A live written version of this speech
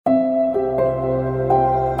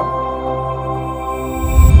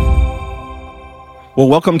Well,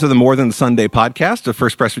 welcome to the More Than Sunday podcast of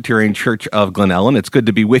First Presbyterian Church of Glen Ellen. It's good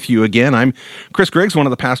to be with you again. I'm Chris Griggs, one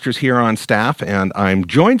of the pastors here on staff, and I'm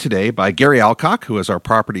joined today by Gary Alcock, who is our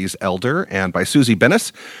properties elder, and by Susie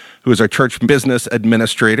Bennis, who is our church business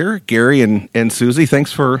administrator. Gary and Susie,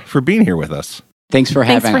 thanks for being here with us. Thanks for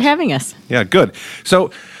having us. Yeah, good. So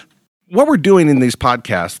what we're doing in these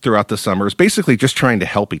podcasts throughout the summer is basically just trying to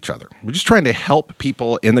help each other. We're just trying to help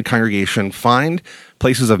people in the congregation find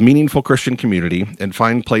places of meaningful Christian community and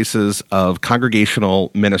find places of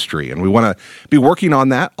congregational ministry. And we want to be working on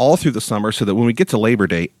that all through the summer so that when we get to Labor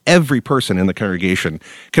Day, every person in the congregation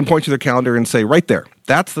can point to their calendar and say, right there,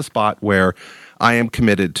 that's the spot where I am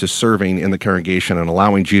committed to serving in the congregation and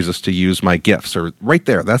allowing Jesus to use my gifts. Or right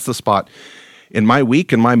there, that's the spot in my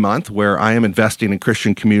week and my month where I am investing in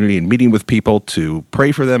Christian community and meeting with people to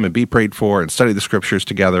pray for them and be prayed for and study the scriptures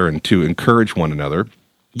together and to encourage one another.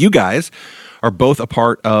 You guys are both a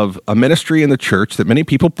part of a ministry in the church that many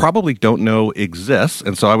people probably don't know exists.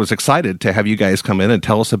 And so I was excited to have you guys come in and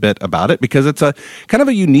tell us a bit about it, because it's a kind of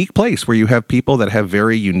a unique place where you have people that have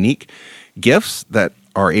very unique gifts that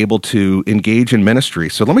are able to engage in ministry.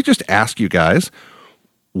 So let me just ask you guys,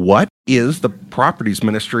 what is the properties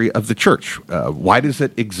ministry of the church? Why does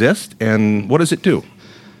it exist, and what does it do?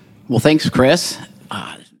 Well, thanks, Chris.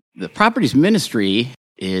 The properties ministry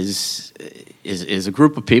is a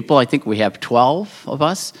group of people. I think we have 12 of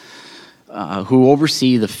us who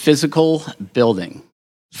oversee the physical building,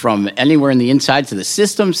 from anywhere in the inside to the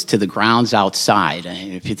systems to the grounds outside.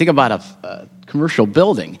 And if you think about a commercial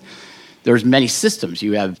building, there's many systems.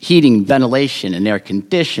 You have heating, ventilation, and air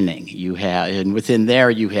conditioning. And within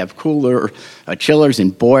there, you have chillers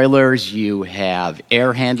and boilers. You have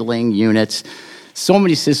air handling units. So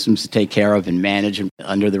many systems to take care of and manage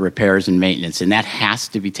under the repairs and maintenance, and that has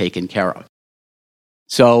to be taken care of.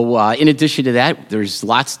 So in addition to that, there's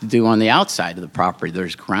lots to do on the outside of the property.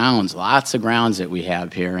 There's grounds, lots of grounds that we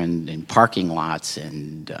have here, and parking lots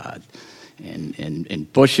and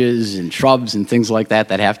bushes and shrubs and things like that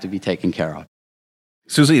have to be taken care of.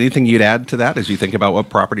 Susie, anything you'd add to that as you think about what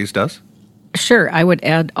properties does? Sure. I would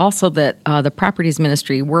add also that the properties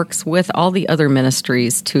ministry works with all the other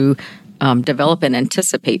ministries to develop and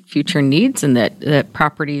anticipate future needs, and that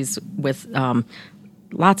properties with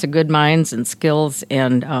lots of good minds and skills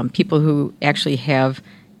and people who actually have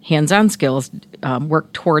hands-on skills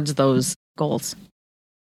work towards those goals.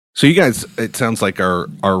 So you guys, it sounds like, are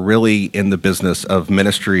really in the business of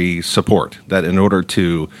ministry support, that in order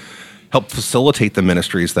to help facilitate the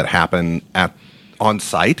ministries that happen on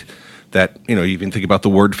site, that, you even think about the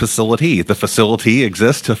word facility. The facility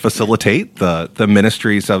exists to facilitate the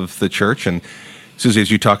ministries of the church. And Susie,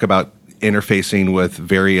 as you talk about interfacing with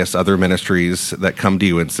various other ministries that come to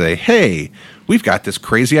you and say, hey, we've got this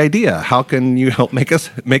crazy idea. How can you help make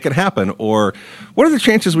it happen? Or what are the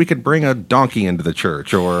chances we could bring a donkey into the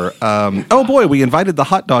church? Or, oh boy, we invited the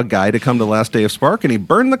hot dog guy to come to the last day of Spark and he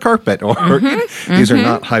burned the carpet. Or these are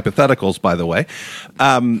not hypotheticals, by the way.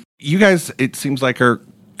 You guys, it seems like, are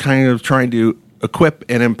kind of trying to equip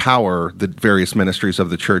and empower the various ministries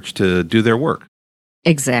of the church to do their work.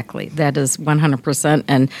 Exactly. That is 100%.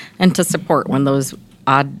 And to support when those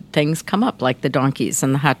odd things come up, like the donkeys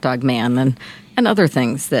and the hot dog man and other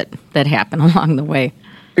things that happen along the way.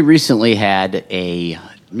 We recently had a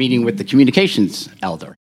meeting with the communications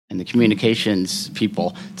elder and the communications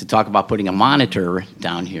people to talk about putting a monitor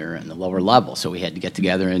down here in the lower level. So we had to get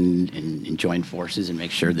together and join forces and make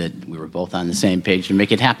sure that we were both on the same page to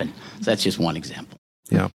make it happen. So that's just one example.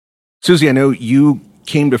 Yeah. Susie, I know you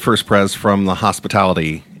came to First Pres from the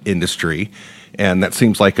hospitality industry, and that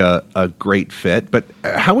seems like a great fit. But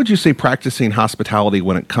how would you say practicing hospitality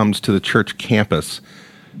when it comes to the church campus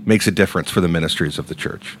makes a difference for the ministries of the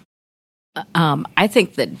church? I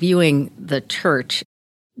think that viewing the church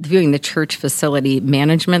facility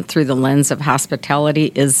management through the lens of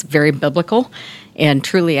hospitality is very biblical. And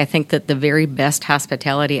truly, I think that the very best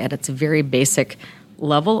hospitality at its very basic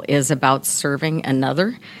level is about serving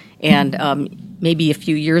another. And maybe a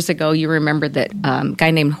few years ago, you remember that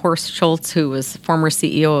guy named Horst Schultz, who was former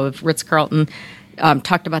CEO of Ritz-Carlton,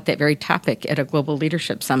 talked about that very topic at a global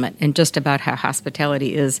leadership summit, and just about how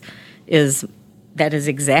hospitality is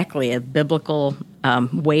exactly a biblical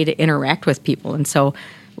way to interact with people. And so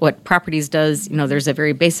what properties does, there's a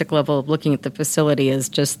very basic level of looking at the facility as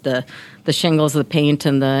just the shingles, the paint,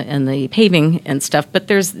 and the paving and stuff. But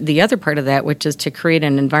there's the other part of that, which is to create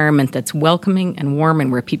an environment that's welcoming and warm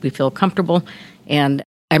and where people feel comfortable. And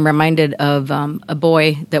I'm reminded of a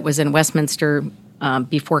boy that was in Westminster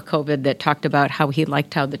before COVID that talked about how he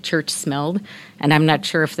liked how the church smelled. And I'm not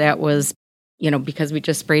sure if that was, because we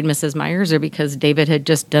just sprayed Mrs. Myers or because David had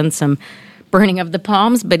just done some burning of the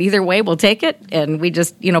palms, but either way, we'll take it. And we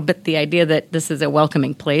just, but the idea that this is a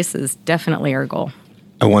welcoming place is definitely our goal.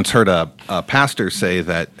 I once heard a pastor say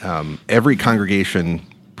that every congregation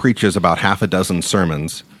preaches about half a dozen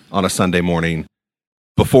sermons on a Sunday morning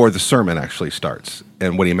before the sermon actually starts.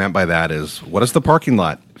 And what he meant by that is, what does the parking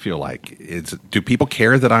lot feel like? Do people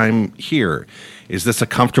care that I'm here? Is this a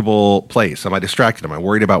comfortable place? Am I distracted? Am I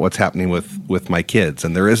worried about what's happening with my kids?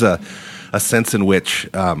 And there is a sense in which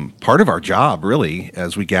part of our job, really,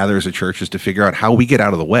 as we gather as a church, is to figure out how we get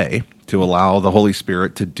out of the way to allow the Holy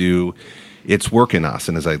Spirit to do its work in us.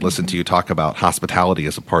 And as I listened to you talk about hospitality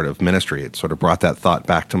as a part of ministry, it sort of brought that thought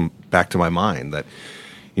back to my mind that,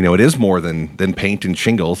 it is more than paint and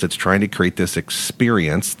shingles. It's trying to create this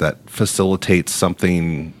experience that facilitates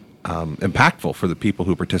something impactful for the people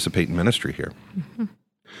who participate in ministry here. Mm-hmm.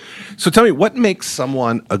 So tell me, what makes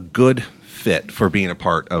someone a good fit for being a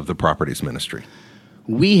part of the Properties Ministry?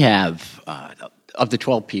 We have, of the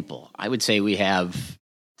 12 people, I would say we have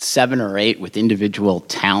 7 or 8 with individual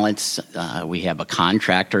talents. We have a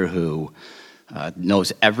contractor who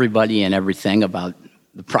knows everybody and everything about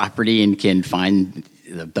the property and can find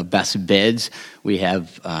the best bids. We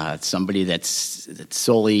have somebody that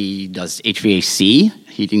solely does HVAC,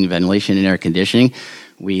 heating, ventilation, and air conditioning.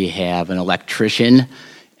 We have an electrician,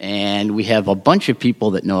 and we have a bunch of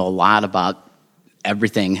people that know a lot about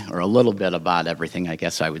everything, or a little bit about everything, I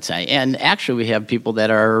guess I would say. And actually, we have people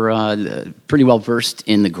that are pretty well versed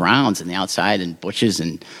in the grounds and the outside and bushes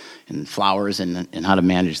and flowers and how to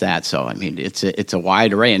manage that. So, I mean, it's a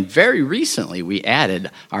wide array. And very recently, we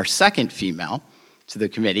added our second female to the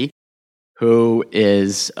committee, who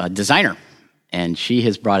is a designer. And she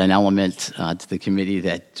has brought an element to the committee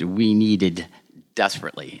that we needed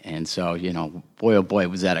desperately. And so, boy, oh boy,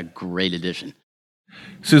 was that a great addition.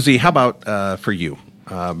 Susie, how about for you?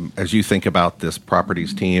 As you think about this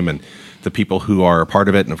properties team and the people who are a part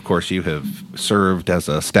of it, and of course you have served as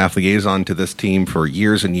a staff liaison to this team for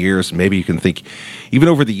years and years, maybe you can think, even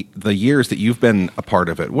over the years that you've been a part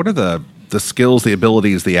of it, what are the skills, the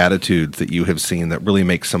abilities, the attitudes that you have seen that really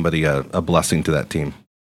make somebody a blessing to that team?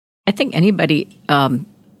 I think anybody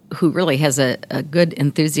who really has a good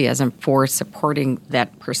enthusiasm for supporting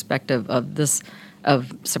that perspective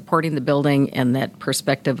of supporting the building and that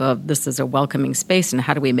perspective of this is a welcoming space and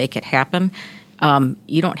how do we make it happen.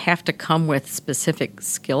 You don't have to come with specific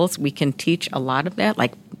skills. We can teach a lot of that,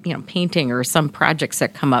 like painting or some projects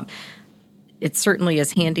that come up. It certainly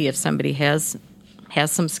is handy if somebody has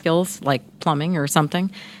some skills like plumbing or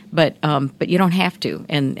something, but you don't have to.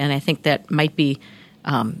 And I think that might be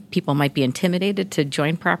people might be intimidated to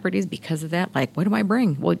join properties because of that. Like, what do I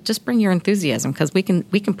bring? Well, just bring your enthusiasm, because we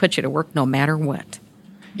can put you to work no matter what.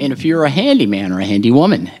 And if you're a handyman or a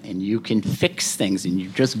handywoman and you can fix things and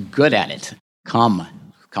you're just good at it, come.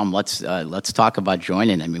 Let's talk about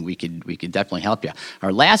joining. I mean, we could definitely help you.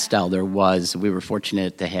 Our last elder we were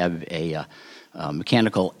fortunate to have a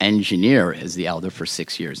mechanical engineer as the elder for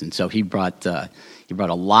 6 years, and so he brought a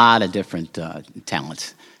lot of different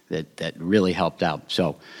talents that really helped out.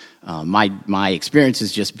 So my experience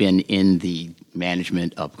has just been in the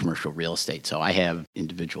management of commercial real estate. So I have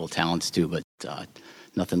individual talents too, but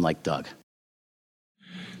nothing like Doug.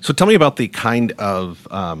 So tell me about the kind of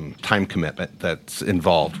time commitment that's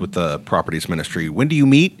involved with the properties ministry. When do you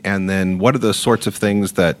meet? And then what are the sorts of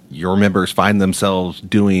things that your members find themselves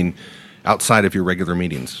doing outside of your regular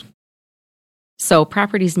meetings? So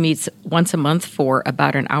Properties meets once a month for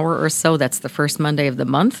about an hour or so. That's the first Monday of the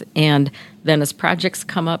month. And then as projects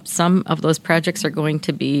come up, some of those projects are going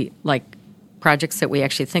to be like projects that we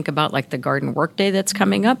actually think about, like the garden work day that's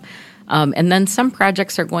coming up. And then some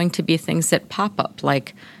projects are going to be things that pop up,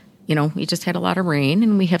 like, we just had a lot of rain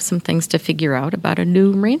and we have some things to figure out about a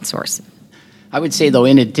new rain source. I would say, though,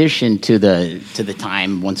 in addition to the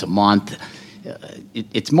time once a month,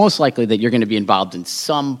 it's most likely that you're going to be involved in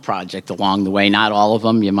some project along the way. Not all of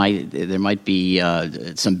them. There might be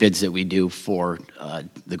some bids that we do for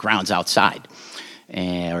the grounds outside,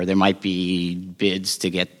 or there might be bids to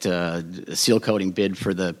get a seal coating bid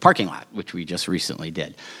for the parking lot, which we just recently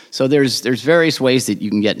did. So there's various ways that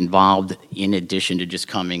you can get involved in addition to just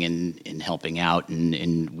coming and helping out,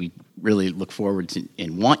 and we really look forward to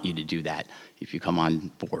and want you to do that if you come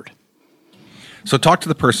on board. So talk to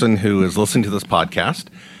the person who is listening to this podcast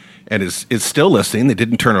and is still listening. They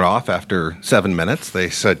didn't turn it off after 7 minutes. They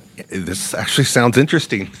said, this actually sounds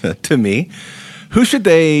interesting to me. Who should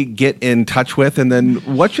they get in touch with? And then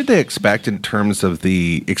what should they expect in terms of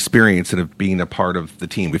the experience of being a part of the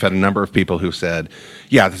team? We've had a number of people who said,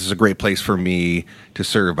 yeah, this is a great place for me to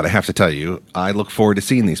serve. But I have to tell you, I look forward to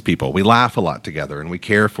seeing these people. We laugh a lot together and we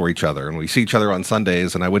care for each other and we see each other on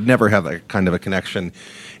Sundays. And I would never have that kind of a connection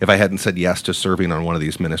if I hadn't said yes to serving on one of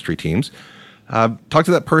these ministry teams. Talk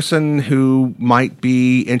to that person who might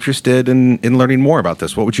be interested in learning more about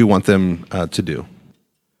this. What would you want them to do?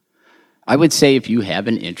 I would say if you have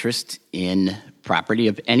an interest in property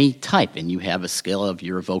of any type and you have a skill of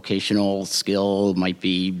your vocational skill, might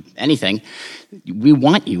be anything, we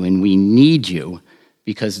want you and we need you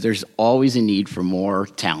because there's always a need for more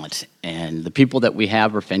talent. And the people that we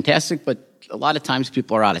have are fantastic, but a lot of times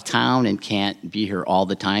people are out of town and can't be here all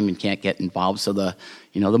the time and can't get involved. So the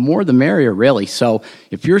more the merrier, really. So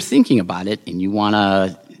if you're thinking about it and you want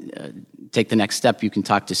to take the next step, you can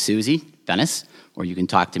talk to Susie Venice, or you can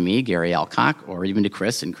talk to me, Gary Alcock, or even to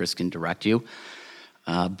Chris, and Chris can direct you.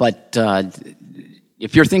 But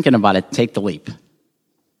if you're thinking about it, take the leap.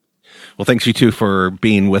 Well, thanks you two for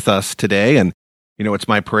being with us today. And it's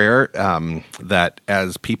my prayer that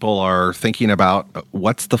as people are thinking about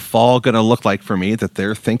what's the fall going to look like for me, that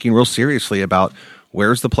they're thinking real seriously about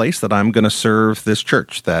where's the place that I'm going to serve this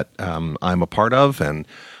church that I'm a part of and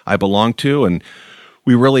I belong to. And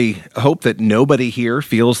we really hope that nobody here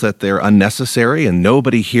feels that they're unnecessary and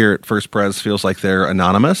nobody here at First Pres feels like they're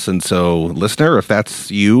anonymous. And so, listener, if that's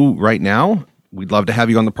you right now, we'd love to have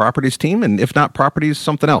you on the Properties team. And if not Properties,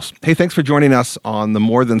 something else. Hey, thanks for joining us on the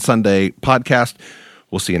More Than Sunday podcast.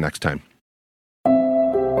 We'll see you next time.